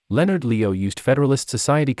Leonard Leo used Federalist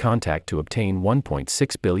Society contact to obtain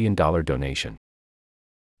 $1.6 billion donation.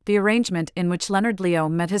 The arrangement in which Leonard Leo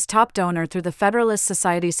met his top donor through the Federalist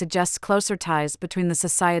Society suggests closer ties between the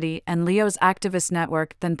Society and Leo's activist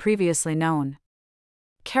network than previously known.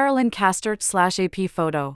 Carolyn Castor/AP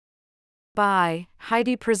photo. By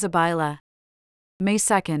Heidi Przybyla. May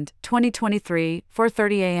 2, 2023,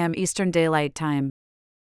 4:30 a.m. Eastern Daylight Time.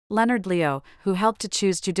 Leonard Leo, who helped to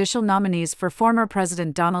choose judicial nominees for former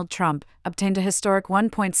President Donald Trump, obtained a historic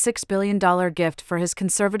 $1.6 billion gift for his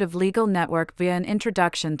conservative legal network via an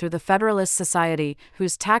introduction through the Federalist Society,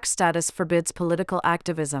 whose tax status forbids political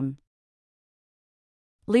activism.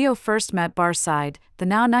 Leo first met Barside, the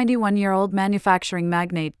now 91-year-old manufacturing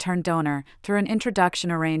magnate turned donor, through an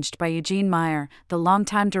introduction arranged by Eugene Meyer, the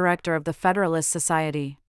longtime director of the Federalist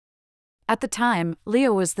Society. At the time,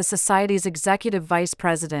 Leo was the Society's executive vice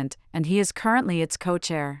president, and he is currently its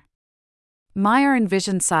co-chair. Meyer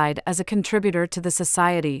envisioned Side as a contributor to the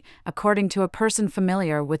Society, according to a person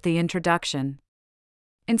familiar with the introduction.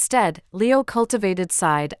 Instead, Leo cultivated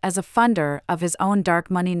Side as a funder of his own dark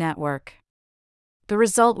money network. The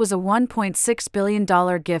result was a $1.6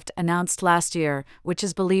 billion gift announced last year, which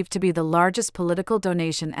is believed to be the largest political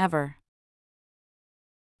donation ever.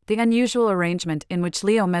 The unusual arrangement in which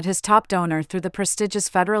Leo met his top donor through the prestigious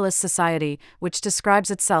Federalist Society, which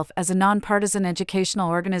describes itself as a nonpartisan educational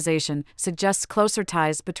organization, suggests closer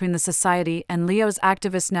ties between the Society and Leo's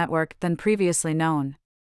activist network than previously known.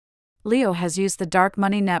 Leo has used the dark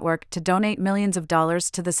money network to donate millions of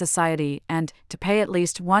dollars to the Society and to pay at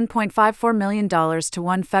least $1.54 million to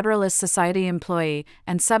one Federalist Society employee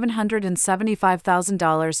and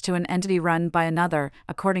 $775,000 to an entity run by another,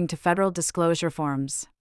 according to federal disclosure forms.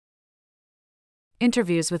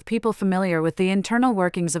 Interviews with people familiar with the internal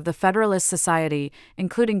workings of the Federalist Society,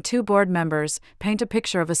 including two board members, paint a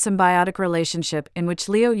picture of a symbiotic relationship in which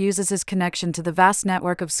Leo uses his connection to the vast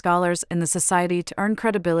network of scholars in the Society to earn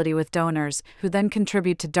credibility with donors, who then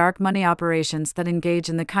contribute to dark money operations that engage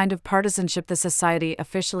in the kind of partisanship the Society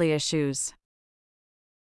officially eschews.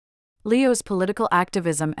 Leo's political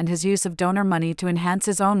activism and his use of donor money to enhance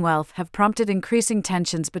his own wealth have prompted increasing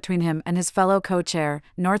tensions between him and his fellow co-chair,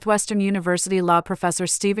 Northwestern University law professor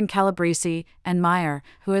Stephen Calabrese, and Meyer,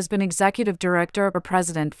 who has been executive director or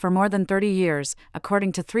president for more than 30 years,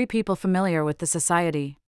 according to three people familiar with the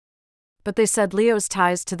Society. But they said Leo's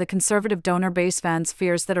ties to the conservative donor base fans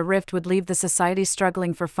fears that a rift would leave the Society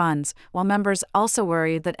struggling for funds, while members also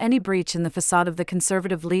worry that any breach in the facade of the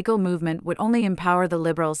conservative legal movement would only empower the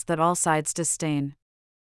liberals that all sides disdain.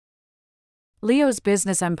 Leo's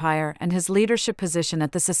business empire and his leadership position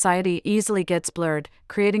at the Society easily gets blurred,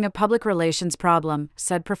 creating a public relations problem,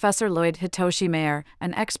 said Professor Lloyd Hitoshi Mayer,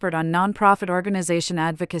 an expert on nonprofit organization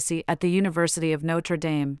advocacy at the University of Notre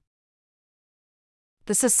Dame.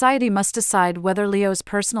 The Society must decide whether Leo's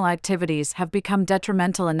personal activities have become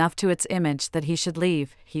detrimental enough to its image that he should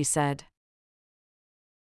leave, he said.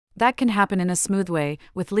 That can happen in a smooth way,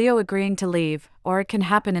 with Leo agreeing to leave, or it can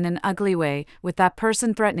happen in an ugly way, with that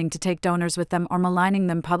person threatening to take donors with them or maligning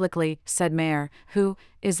them publicly, said Mayer, who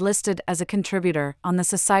is listed as a contributor on the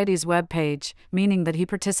Society's webpage, meaning that he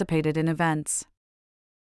participated in events.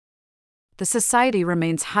 The Society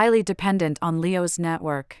remains highly dependent on Leo's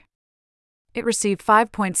network. It received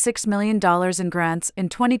 $5.6 million in grants in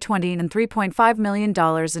 2020 and $3.5 million in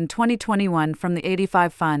 2021 from the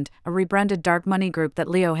 85 Fund, a rebranded dark money group that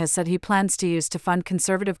Leo has said he plans to use to fund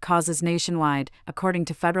conservative causes nationwide, according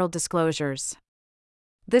to federal disclosures.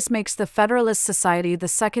 This makes the Federalist Society the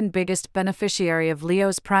second biggest beneficiary of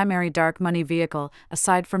Leo's primary dark money vehicle,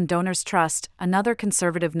 aside from Donors Trust, another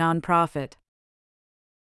conservative nonprofit.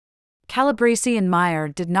 Calabrese and Meyer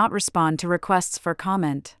did not respond to requests for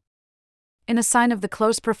comment. In a sign of the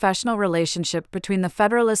close professional relationship between the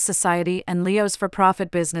Federalist Society and Leo's for-profit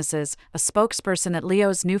businesses, a spokesperson at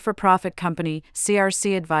Leo's new for-profit company,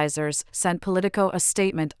 CRC Advisors, sent Politico a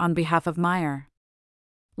statement on behalf of Meyer.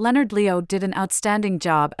 Leonard Leo did an outstanding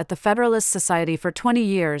job at the Federalist Society for 20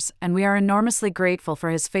 years, and we are enormously grateful for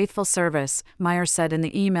his faithful service, Meyer said in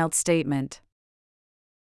the emailed statement.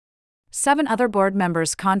 7 other board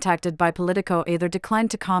members contacted by Politico either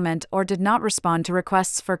declined to comment or did not respond to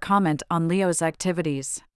requests for comment on Leo's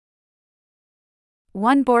activities.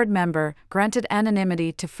 One board member, granted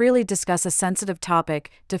anonymity to freely discuss a sensitive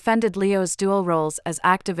topic, defended Leo's dual roles as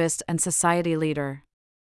activist and society leader.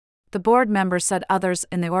 The board member said others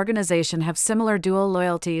in the organization have similar dual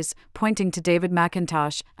loyalties, pointing to David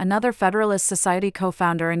McIntosh, another Federalist Society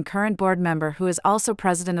co-founder and current board member who is also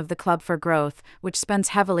president of the Club for Growth, which spends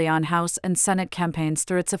heavily on House and Senate campaigns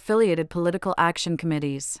through its affiliated political action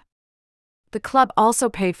committees. The club also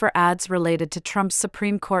paid for ads related to Trump's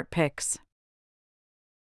Supreme Court picks.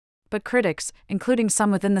 But critics, including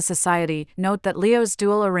some within the society, note that Leo's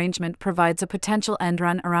dual arrangement provides a potential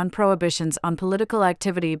end-run around prohibitions on political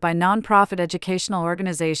activity by non-profit educational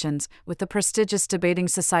organizations, with the prestigious Debating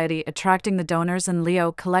Society attracting the donors and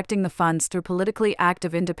Leo collecting the funds through politically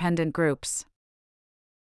active independent groups.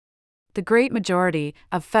 The great majority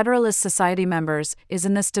of Federalist Society members is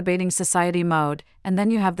in this Debating Society mode, and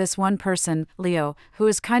then you have this one person, Leo, who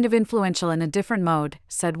is kind of influential in a different mode,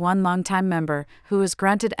 said one longtime member, who was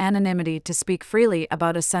granted anonymity to speak freely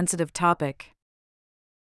about a sensitive topic.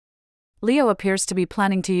 Leo appears to be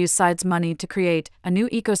planning to use side's money to create a new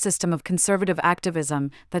ecosystem of conservative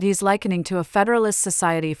activism that he's likening to a Federalist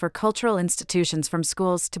Society for cultural institutions from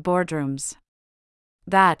schools to boardrooms.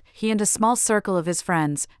 That he and a small circle of his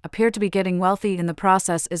friends appear to be getting wealthy in the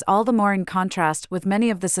process is all the more in contrast with many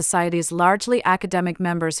of the society's largely academic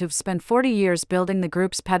members who've spent 40 years building the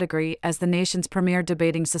group's pedigree as the nation's premier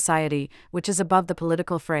debating society, which is above the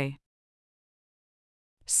political fray.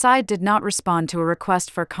 Side did not respond to a request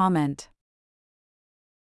for comment.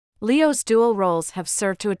 Leo's dual roles have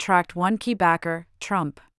served to attract one key backer,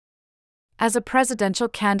 Trump. As a presidential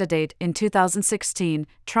candidate in 2016,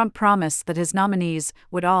 Trump promised that his nominees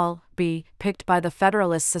would all be picked by the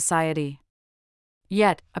Federalist Society.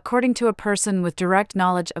 Yet, according to a person with direct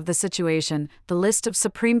knowledge of the situation, the list of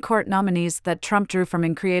Supreme Court nominees that Trump drew from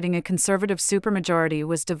in creating a conservative supermajority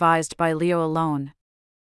was devised by Leo alone.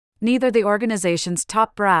 Neither the organization's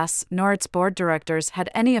top brass nor its board directors had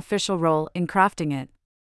any official role in crafting it.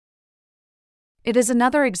 It is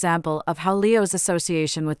another example of how Leo's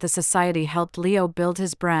association with the society helped Leo build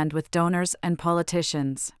his brand with donors and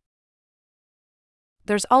politicians.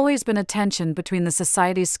 There's always been a tension between the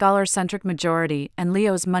society's scholar-centric majority and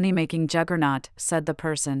Leo's money-making juggernaut, said the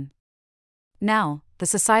person. Now, the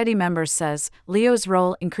society member says, Leo's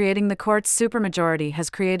role in creating the court's supermajority has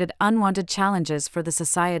created unwanted challenges for the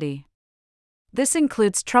society. This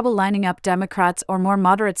includes trouble lining up Democrats or more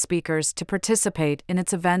moderate speakers to participate in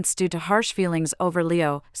its events due to harsh feelings over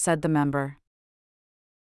Leo, said the member.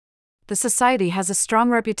 The society has a strong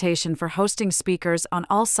reputation for hosting speakers on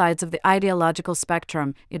all sides of the ideological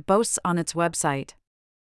spectrum, it boasts on its website.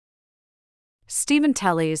 Stephen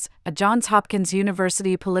Telles, a Johns Hopkins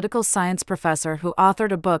University political science professor who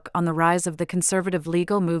authored a book on the rise of the conservative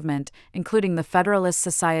legal movement, including the Federalist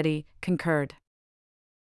Society, concurred.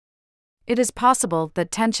 It is possible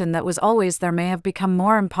that tension that was always there may have become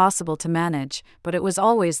more impossible to manage, but it was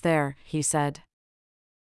always there, he said.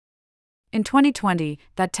 In 2020,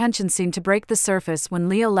 that tension seemed to break the surface when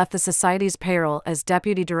Leo left the society's payroll as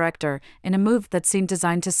deputy director, in a move that seemed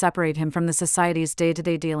designed to separate him from the society's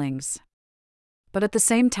day-to-day dealings. But at the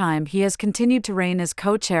same time, he has continued to reign as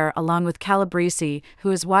co-chair along with Calabresi,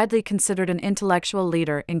 who is widely considered an intellectual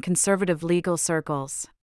leader in conservative legal circles.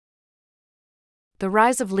 The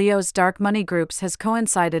rise of Leo's dark money groups has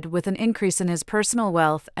coincided with an increase in his personal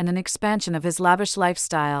wealth and an expansion of his lavish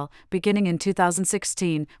lifestyle, beginning in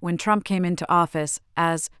 2016, when Trump came into office,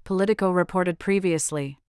 as POLITICO reported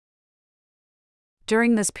previously.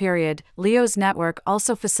 During this period, Leo's network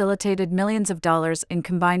also facilitated millions of dollars in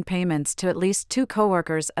combined payments to at least 2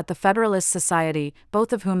 co-workers at the Federalist Society,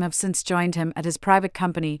 both of whom have since joined him at his private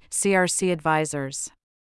company, CRC Advisors.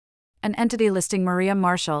 An entity listing Maria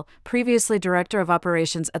Marshall, previously Director of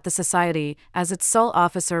Operations at the Society, as its sole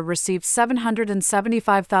officer received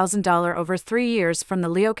 $775,000 over 3 years from the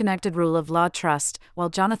Leo-connected Rule of Law Trust, while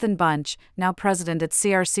Jonathan Bunch, now president at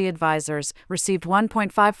CRC Advisors, received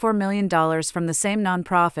 $1.54 million from the same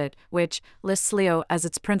nonprofit, which lists Leo as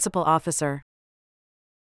its principal officer.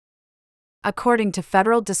 According to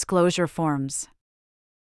federal disclosure forms,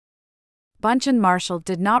 Bunch and Marshall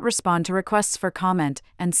did not respond to requests for comment,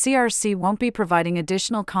 and CRC won't be providing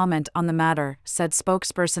additional comment on the matter, said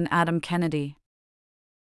spokesperson Adam Kennedy.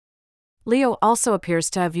 Leo also appears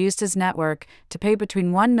to have used his network to pay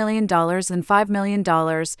between $1 million and $5 million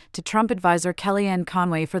to Trump advisor Kellyanne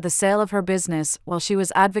Conway for the sale of her business while she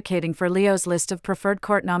was advocating for Leo's list of preferred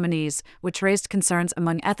court nominees, which raised concerns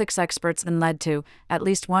among ethics experts and led to at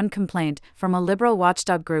least one complaint from a liberal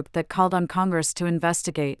watchdog group that called on Congress to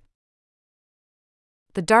investigate.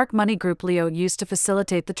 The dark money group Leo used to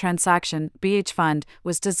facilitate the transaction, BH Fund,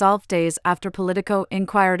 was dissolved days after Politico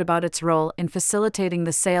inquired about its role in facilitating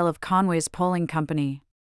the sale of Conway's polling company.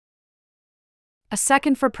 A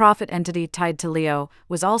second for-profit entity tied to Leo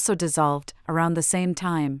was also dissolved around the same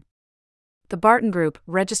time. The Barton Group,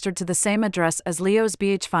 registered to the same address as Leo's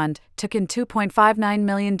BH Fund, took in $2.59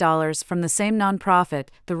 million from the same nonprofit,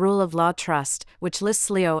 the Rule of Law Trust, which lists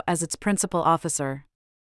Leo as its principal officer.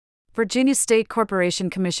 Virginia State Corporation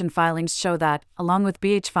Commission filings show that, along with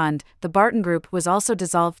BH Fund, the Barton Group was also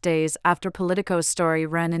dissolved days after Politico's story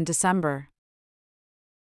ran in December.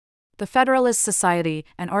 The Federalist Society,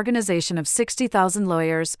 an organization of 60,000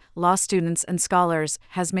 lawyers, law students, and scholars,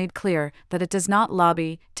 has made clear that it does not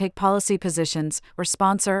lobby, take policy positions, or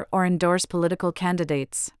sponsor or endorse political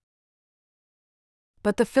candidates.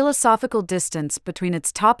 But the philosophical distance between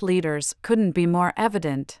its top leaders couldn't be more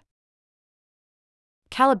evident.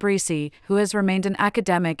 Calabresi, who has remained an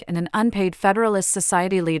academic and an unpaid Federalist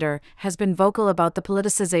Society leader, has been vocal about the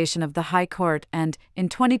politicization of the High Court and, in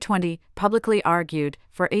 2020, publicly argued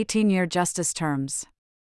for 18-year justice terms.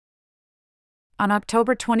 On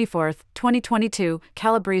October 24, 2022,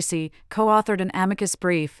 Calabresi co-authored an amicus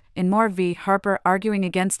brief in Moore v. Harper arguing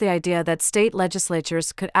against the idea that state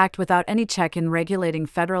legislatures could act without any check in regulating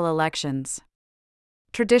federal elections.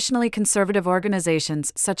 Traditionally conservative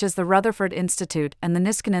organizations such as the Rutherford Institute and the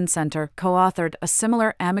Niskanen Center co-authored a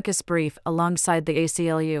similar amicus brief alongside the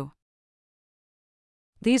ACLU.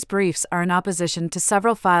 These briefs are in opposition to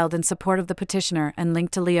several filed in support of the petitioner and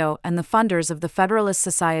linked to Leo and the funders of the Federalist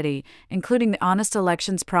Society, including the Honest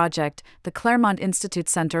Elections Project, the Claremont Institute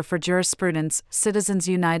Center for Jurisprudence, Citizens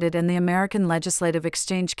United, and the American Legislative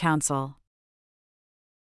Exchange Council.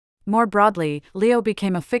 More broadly, Leo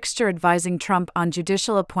became a fixture advising Trump on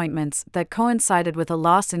judicial appointments that coincided with a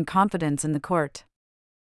loss in confidence in the court.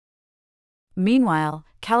 Meanwhile,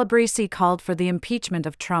 Calabresi called for the impeachment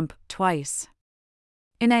of Trump twice.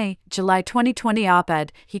 In a July 2020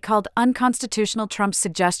 op-ed, he called unconstitutional Trump's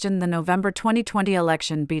suggestion the November 2020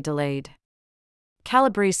 election be delayed.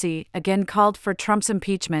 Calabresi again called for Trump's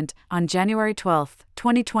impeachment on January 12,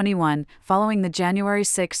 2021, following the January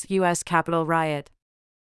 6 U.S. Capitol riot.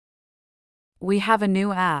 We have a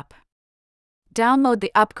new app. Download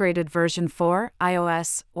the upgraded version for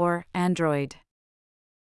iOS or Android.